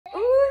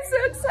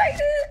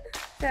excited.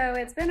 So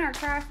it's been our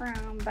craft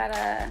room, but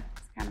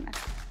it's kind of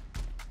messy.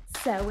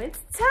 So it's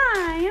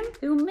time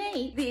to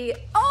make the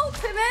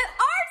ultimate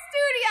art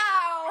studio.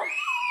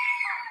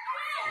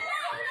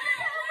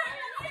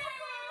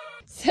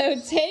 So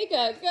take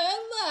a good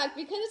look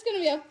because it's gonna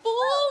be a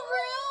full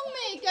room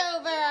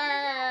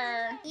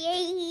makeover.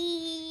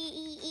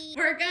 Yay!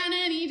 We're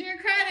gonna need your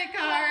credit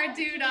card,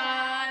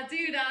 doo-dah,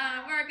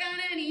 doo-dah. We're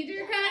gonna need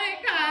your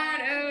credit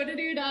card, oh da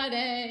doo-dah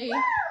day.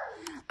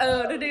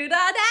 Oh da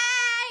doo-dah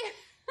day.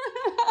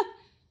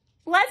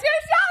 Let's go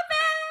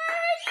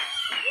shopping!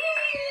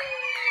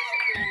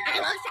 I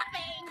love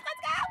shopping.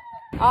 Let's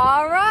go.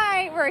 All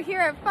right, we're here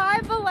at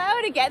Five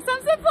Below to get some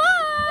supplies.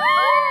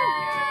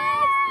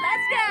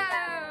 Let's go.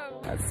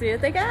 Let's see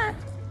what they got.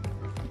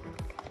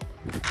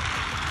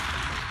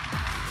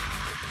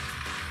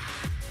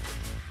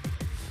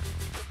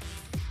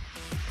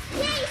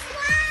 Yay,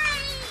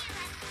 slime!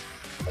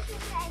 What did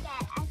I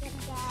get? I'm gonna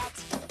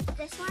get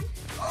this one.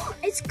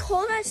 It's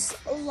called a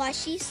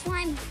slushy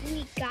slime.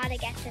 We gotta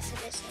get this.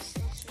 This.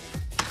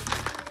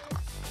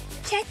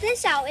 Check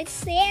this out. It's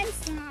sand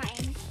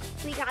slime.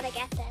 We gotta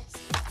get this.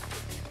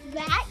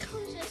 That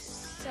comes with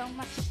so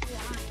much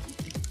slime.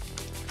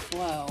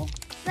 Whoa.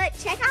 But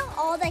check out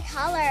all the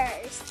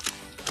colors.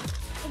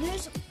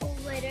 There's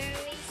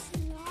glittery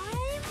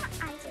slime.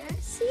 I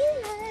didn't see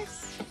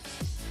this.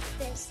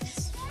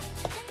 This one,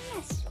 and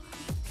this one.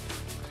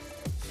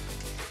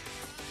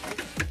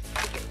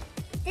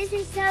 This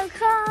is so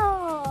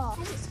cool.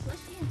 This is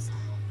squishy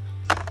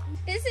inside.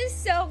 This is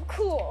so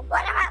cool.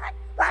 Watermelon,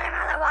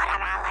 watermelon,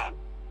 watermelon.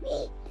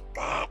 Me,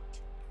 good.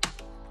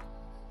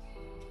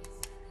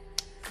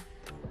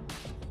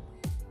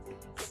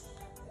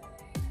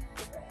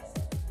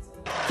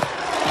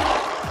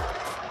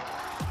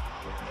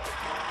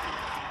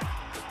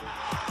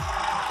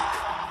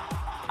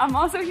 I'm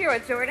also here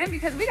with Jordan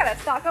because we gotta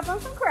stock up on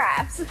some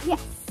crafts.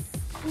 Yes.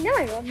 No,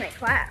 I love my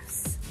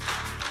crafts.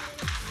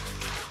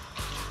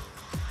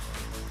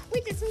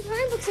 Wait, there's some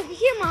comic books over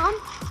here, Mom.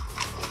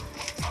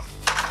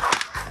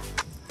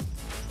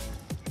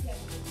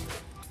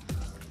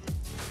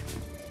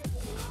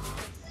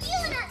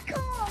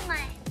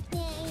 Unicorn.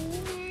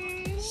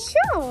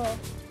 Sure.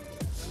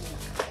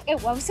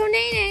 It loves so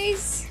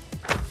nays.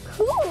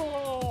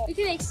 Cool. We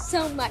can make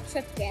so much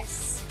with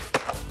this.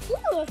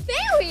 Ooh, a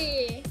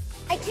fairy.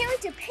 I can't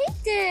wait to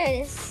paint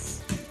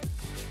this.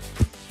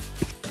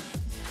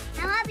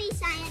 I want to be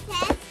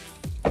scientist.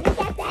 Look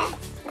at this.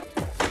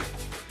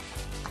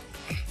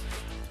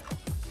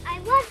 I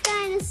love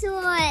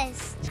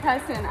dinosaurs.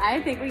 Preston, I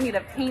think we need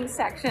a paint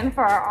section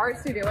for our art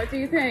studio. What do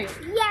you think?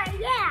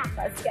 Yeah.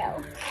 Let's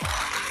go.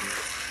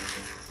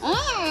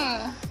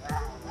 Ah.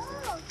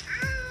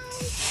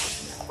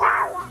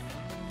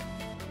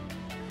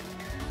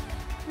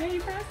 Hey,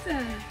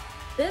 Preston.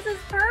 This is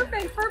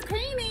perfect for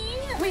painting.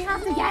 We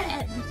have to get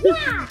it.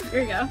 Yeah.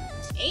 Here you go.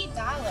 $8.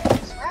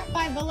 We're at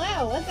Five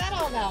Below. What's that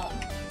all about?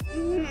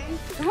 Come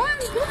on.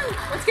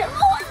 Let's get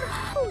more.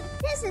 Ooh,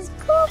 this is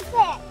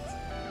perfect.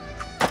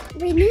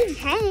 We need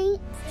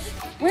paint.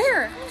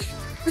 Where?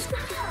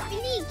 We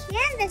need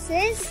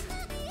canvases.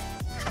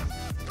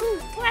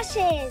 Ooh,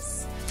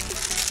 brushes.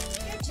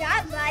 Good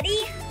job,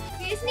 buddy.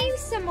 Here's maybe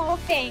some more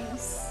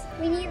things.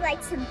 We need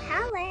like some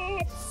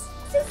palettes.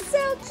 This is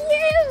so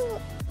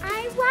cute.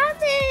 I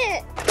love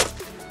it.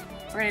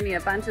 We're gonna need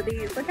a bunch of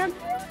these. Look how cute.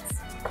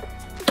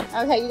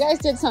 Okay, you guys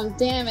did some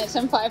damage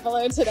in Five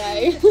Below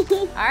today.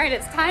 All right,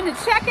 it's time to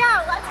check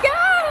out. Let's go.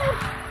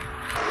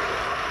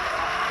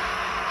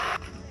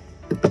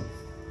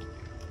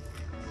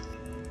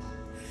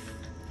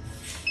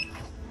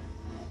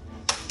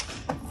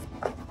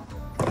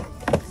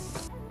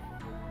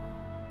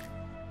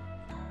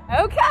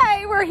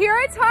 Okay, we're here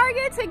at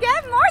Target to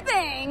get more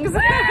things.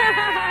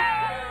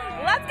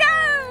 Let's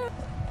go.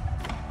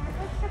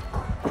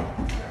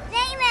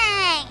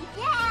 Naming!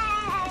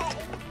 Yay!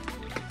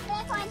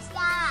 Big one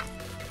stop.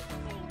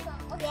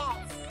 Yes.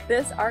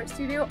 This art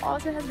studio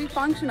also has to be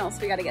functional,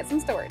 so we gotta get some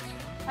storage.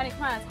 Honey,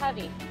 come on, it's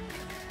heavy.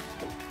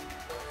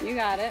 You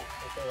got it.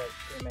 Is there like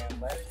 2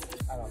 man left?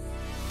 I don't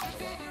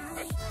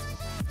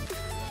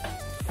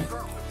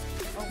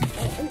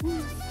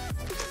know.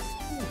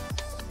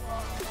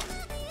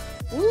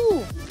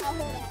 Ooh,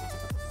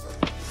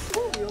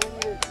 You only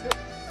need a tip.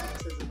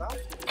 This is about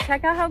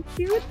check out how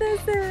cute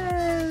this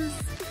is.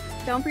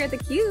 Don't forget the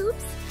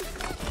cubes.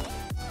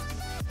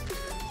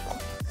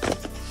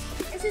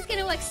 This is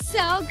gonna look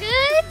so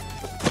good.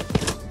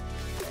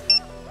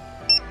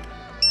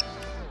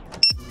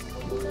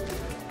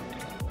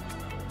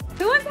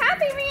 Who wants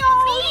Happy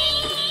Meal?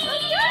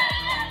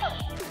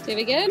 Did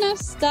we get enough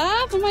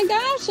stuff? Oh my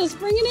gosh, let's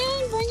bring it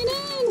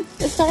in.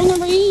 It's starting to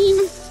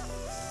rain.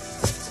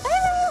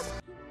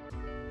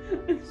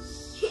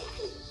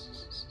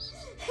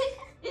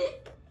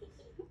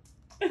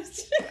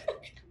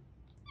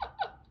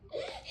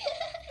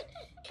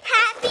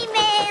 Happy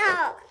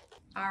Meal!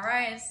 All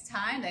right, it's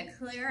time to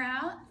clear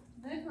out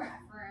the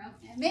craft room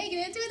and make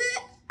it into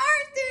the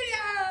art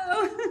studio.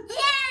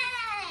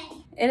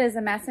 Yay! It is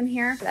a mess in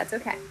here, but that's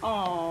okay.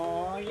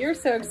 Oh, you're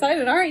so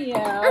excited, aren't you?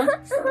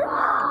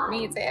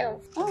 Me too. Oh,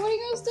 what are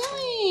you guys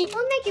doing?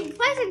 We're making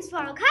presents for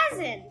our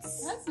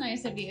cousins. That's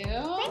nice of you.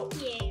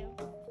 Thank you.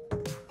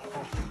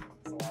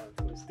 That's a lot of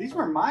toys. These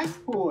were my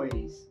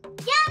toys.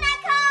 Unicorn!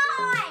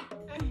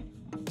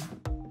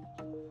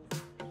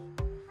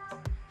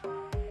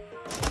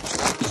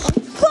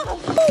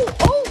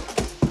 Oh,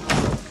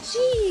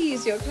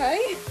 jeez, you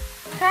okay?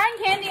 Cotton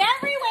candy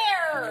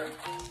everywhere.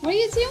 What are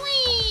you doing?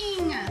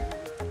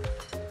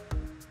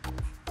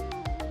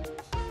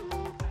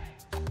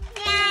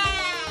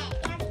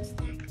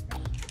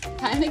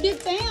 Time to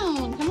get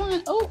down. Come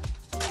on. Oh.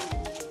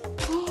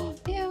 Oh,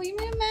 ew, you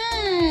made a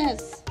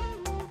mess.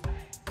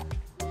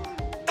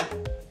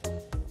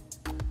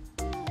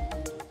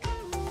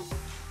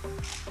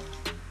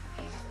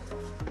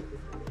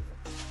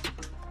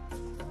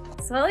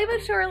 Slowly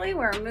but surely,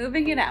 we're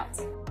moving it out.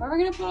 Where are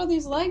we gonna put all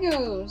these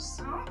Legos?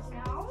 I don't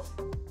know.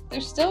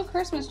 There's still a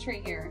Christmas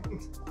tree here. You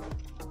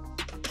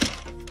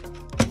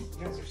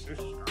guys are so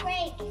strong.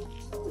 Break,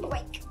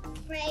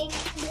 please.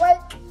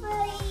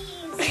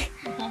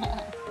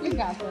 You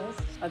got this.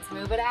 Let's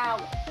move it out.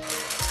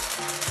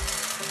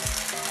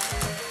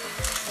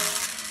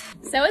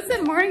 So it's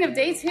the morning of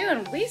day 2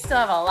 and we still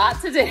have a lot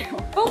to do.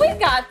 But we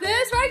got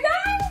this, right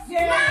guys?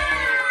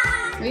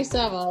 Yeah! We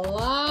still have a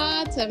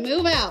lot to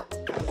move out.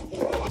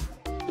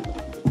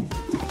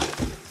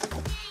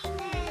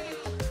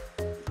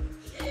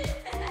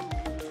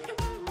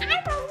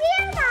 I'm a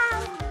weirdo.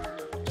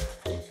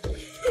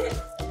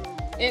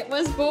 It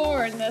was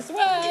born this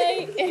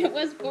way. It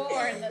was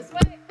born this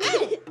way.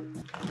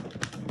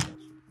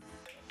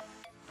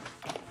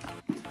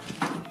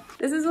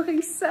 This is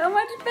looking so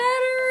much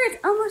better.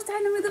 It's almost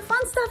time to move the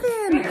fun stuff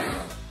in.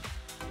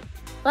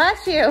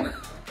 Bless you.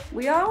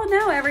 We all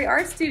know every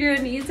art studio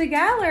needs a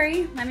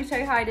gallery. Let me show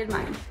you how I did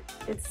mine.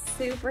 It's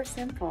super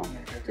simple.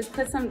 Just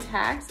put some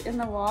tacks in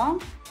the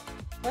wall,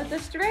 put the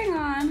string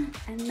on,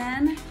 and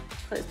then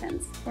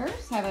clothespins.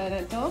 First, have an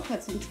adult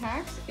put some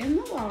tacks in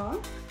the wall.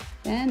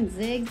 Then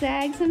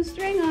zigzag some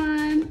string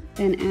on.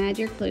 Then add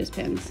your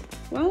clothespins.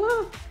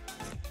 Voila.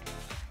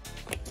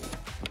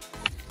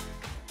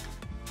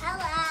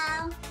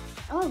 Hello.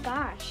 Oh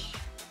gosh.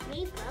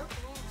 We broke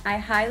it. I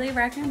highly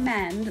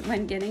recommend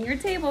when getting your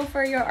table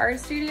for your art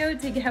studio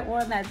to get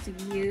one that's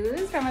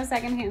used from a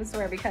secondhand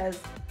store because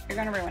you're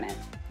gonna ruin it.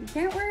 You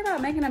can't worry about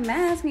making a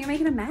mess when you're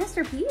making a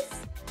masterpiece.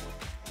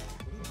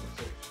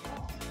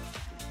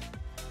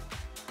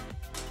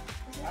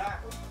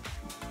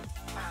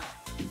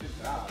 Good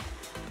job.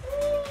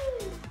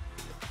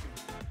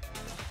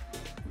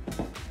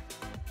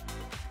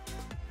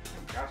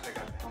 Gosh, I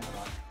got the helmet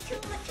on.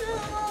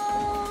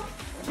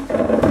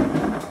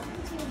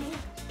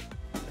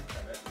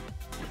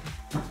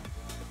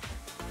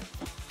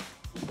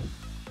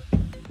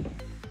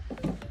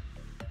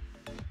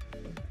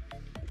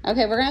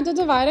 Okay, we're gonna have to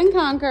divide and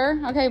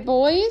conquer. Okay,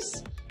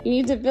 boys, you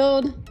need to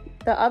build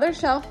the other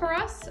shelf for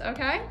us,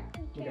 okay?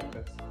 You got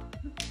this.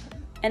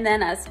 And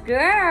then us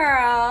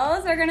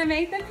girls are gonna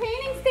make the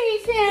painting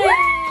station.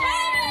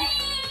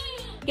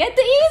 Get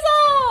the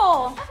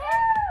easel.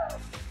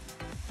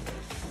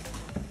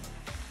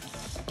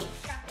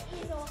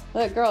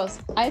 Look, girls,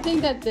 I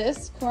think that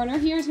this corner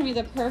here is gonna be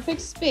the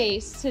perfect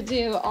space to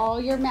do all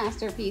your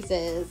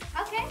masterpieces.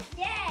 Okay.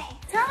 Yay.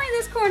 Tell me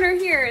this corner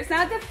here is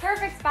not the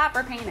perfect spot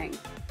for painting.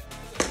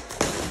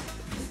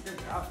 Good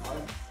job,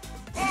 bud.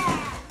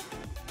 Yeah.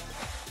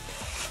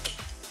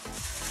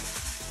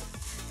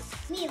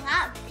 We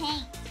love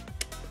paint.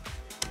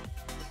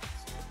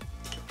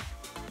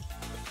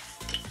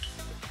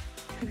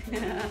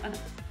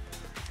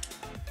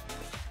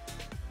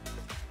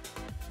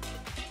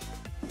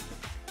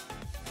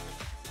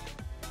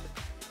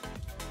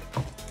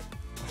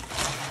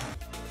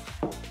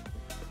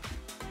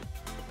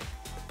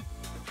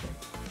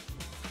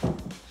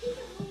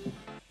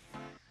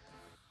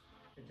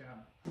 Good job.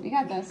 We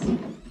got this.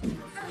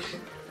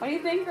 What do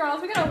you think,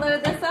 girls? We gotta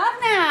load this up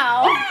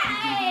now.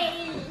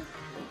 Yay!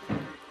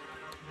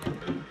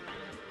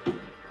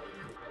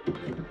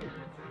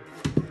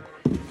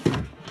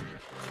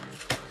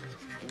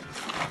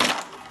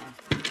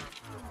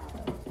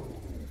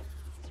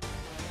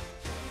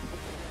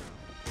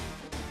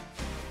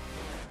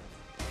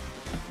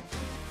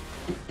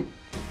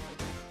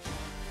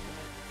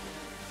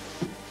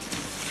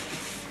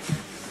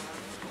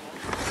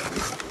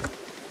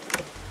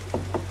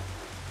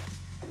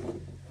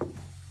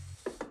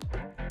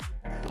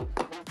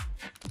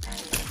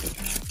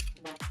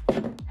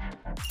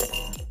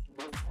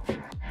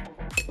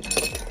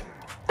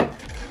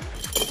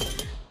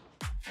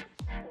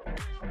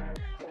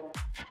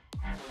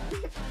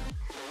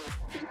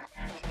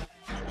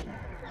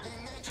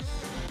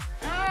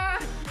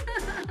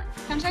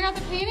 Come check out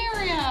the paint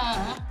area.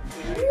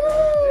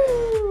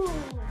 Woo!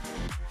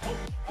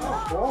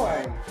 Oh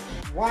boy.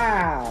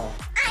 Wow.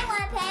 I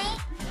want to paint.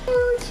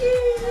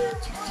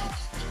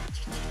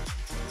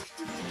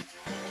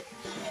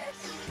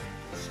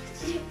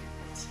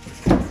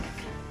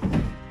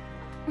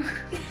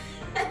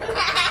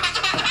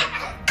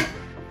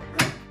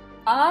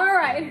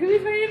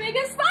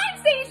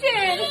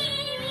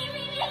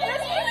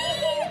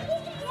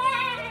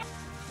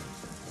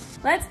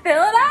 Let's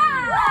fill it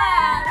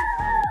up!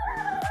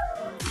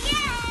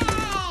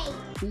 Yay!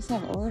 These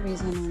have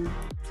Orbeez in them.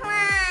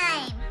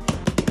 Slime!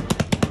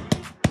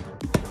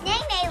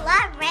 Nene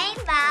love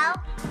rainbow.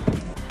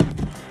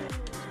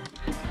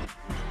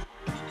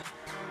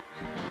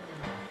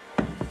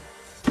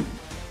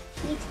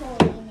 We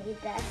totally need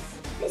this.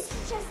 This is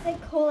just the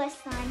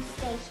coolest slime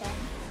station.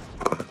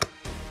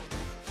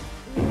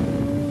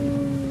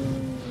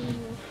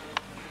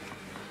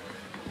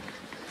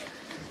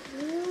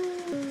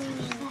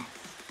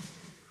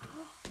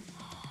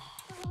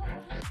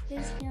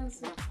 This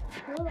feels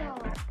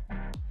cool.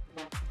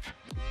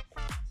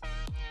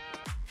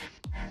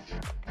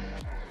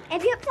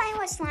 If you're playing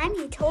with slime,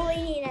 you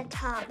totally need a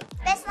tub.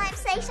 Best slime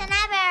station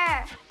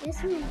ever!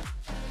 This one.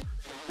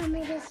 Let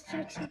me this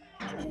section.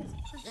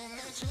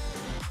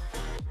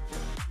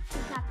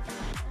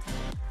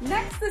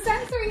 Next, the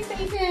sensory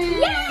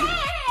station.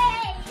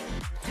 Yay!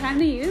 Time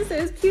to use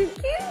those cute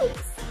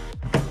cubes.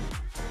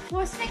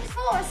 First things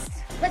first,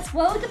 let's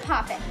load the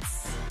poppets.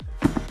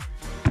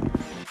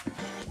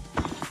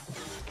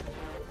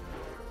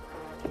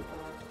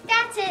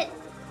 That's it.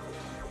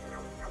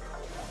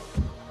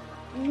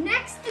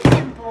 Next, the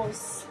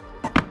dimples.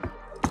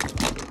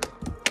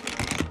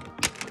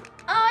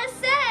 All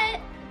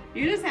set.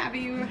 You're just happy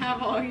you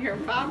have all your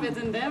poppets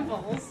and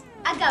dimples.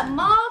 I got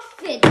more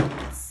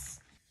fidgets.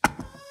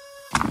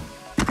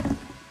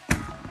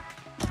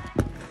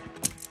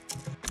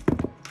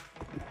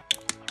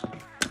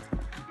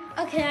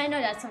 Okay, I know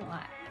that's a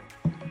lot.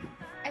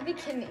 Every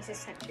kid needs a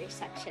sensory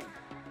section.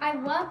 I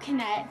love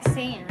kinetic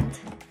sand.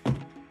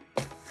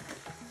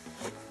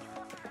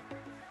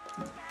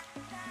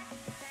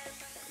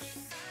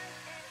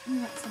 You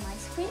want some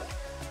ice cream?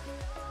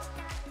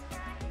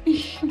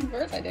 Of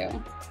course I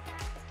do.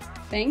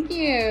 Thank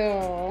you.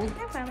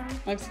 No problem.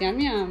 Looks yum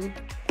yum.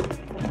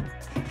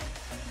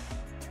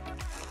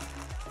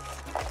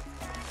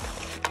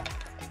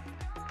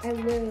 I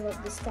really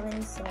love this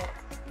dinosaur.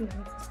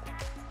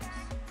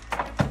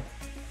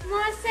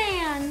 More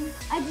sand.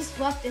 I just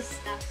love this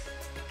stuff.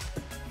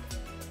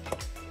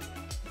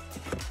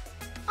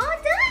 All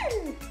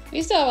done.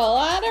 We still have a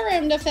lot of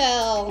room to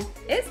fill.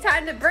 It's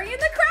time to bring in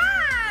the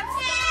crabs.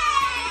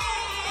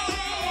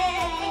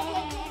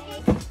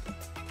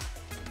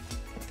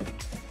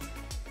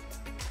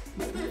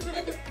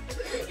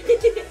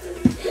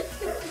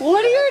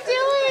 What are you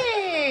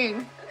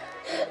doing?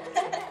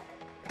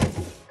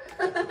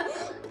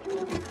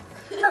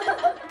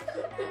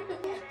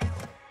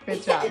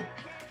 Good job.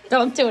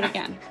 Don't do it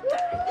again.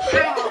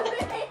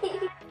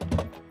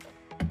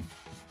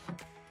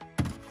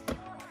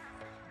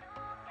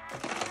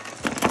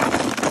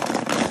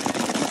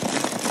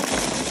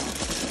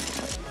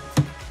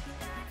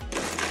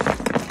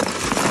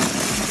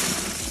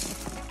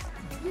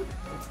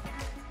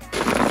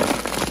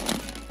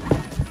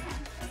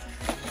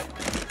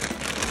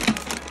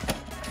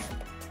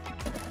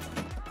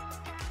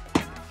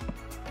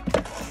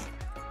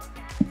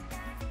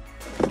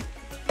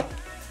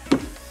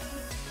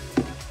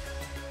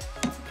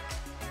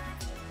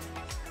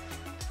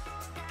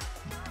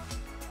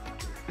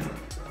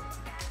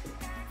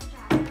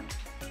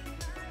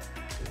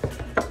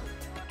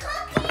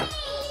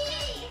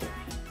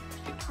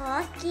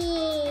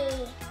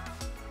 Cookie.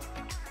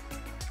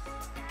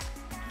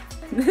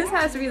 This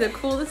has to be the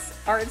coolest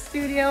art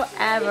studio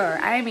ever.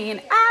 I mean,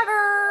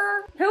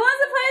 ever. Who wants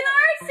to play in the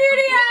art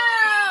studio?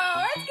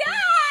 Let's go!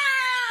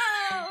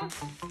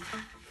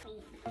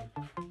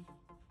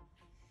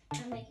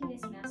 I'm making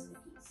this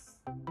masterpiece.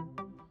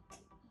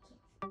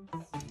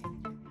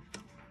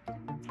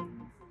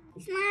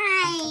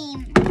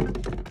 Slime.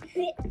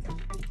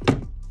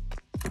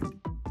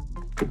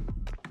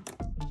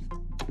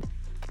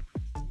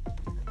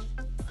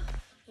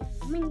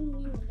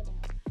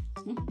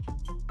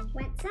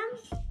 Want some?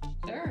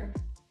 Sure.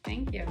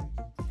 Thank you.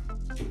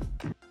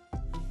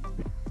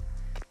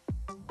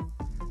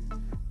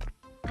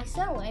 I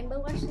saw a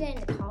rainbow yesterday in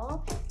the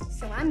car,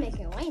 so I'm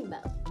making a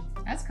rainbow.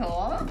 That's cool.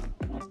 Oh,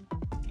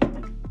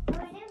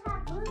 I do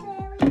have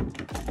blueberry.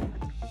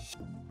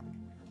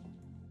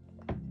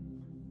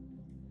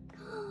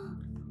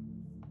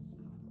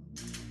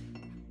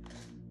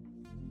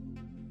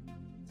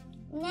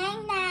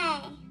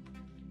 Nene.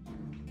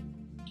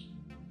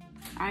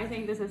 I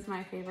think this is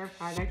my favorite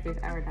project we've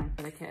ever done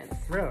for the kids.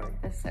 Really?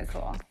 It's so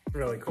cool.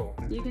 Really cool.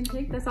 You can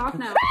take this off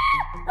now. Oh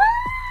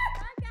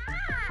my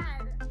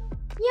god!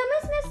 You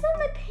almost messed up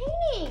my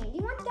painting.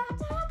 You want that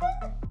to happen?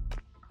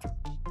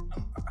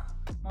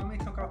 Mommy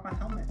took off my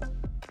helmet.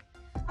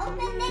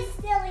 Open this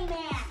silly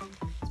man.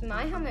 It's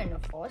my helmet in the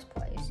first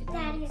place. You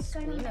Daddy don't is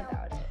going scream to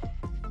about it.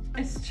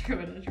 It's true,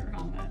 it is your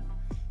helmet.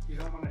 You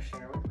don't want to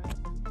share with me?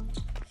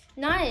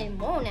 Not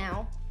anymore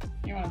now.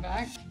 You want it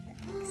back?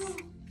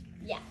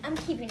 Yeah, I'm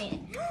keeping it.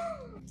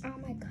 Oh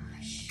my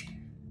gosh.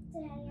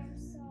 Daddy, I'm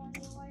sorry.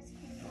 Yours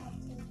came out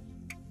too.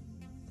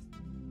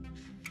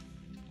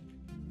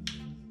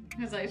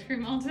 His ice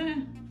cream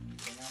melted?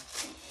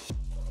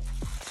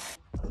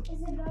 Is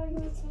it going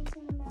to take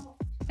some milk?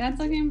 That's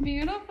looking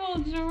beautiful,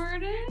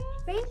 Jordan.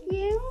 Thank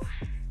you.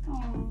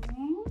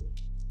 Aww.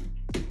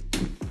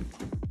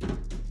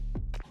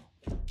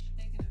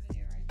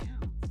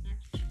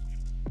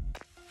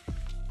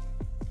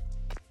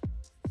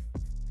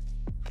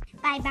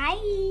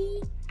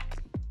 Bye-bye.